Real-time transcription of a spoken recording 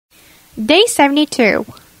Day 72.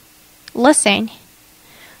 Listen.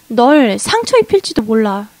 널 상처 입힐지도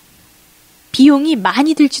몰라. 비용이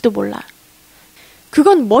많이 들지도 몰라.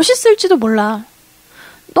 그건 멋있을지도 몰라.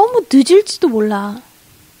 너무 늦을지도 몰라.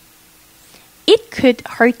 It could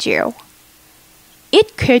hurt you.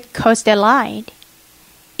 It could cost a lot.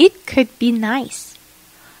 It could be nice.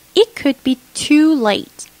 It could be too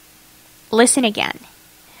late. Listen again.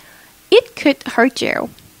 It could hurt you.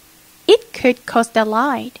 It could cost a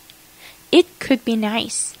lot. It could be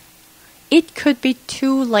nice. It could be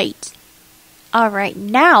too late. Alright,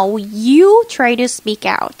 now you try to speak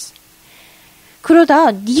out.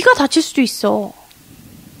 그러다 네가 다칠 수도 있어.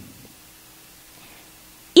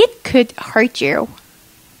 It could hurt you.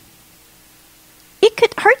 It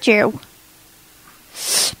could hurt you.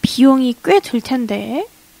 비용이 꽤 들 텐데.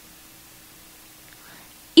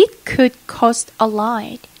 It could cost a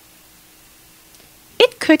lot.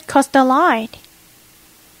 It could cost a lot.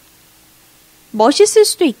 멋있을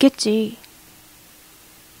수도 있겠지.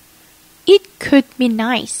 It could be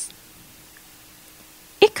nice.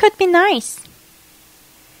 It could be nice.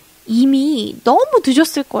 이미 너무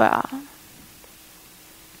늦었을 거야.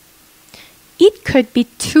 It could be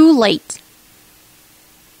too late.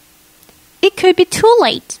 It could be too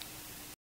late.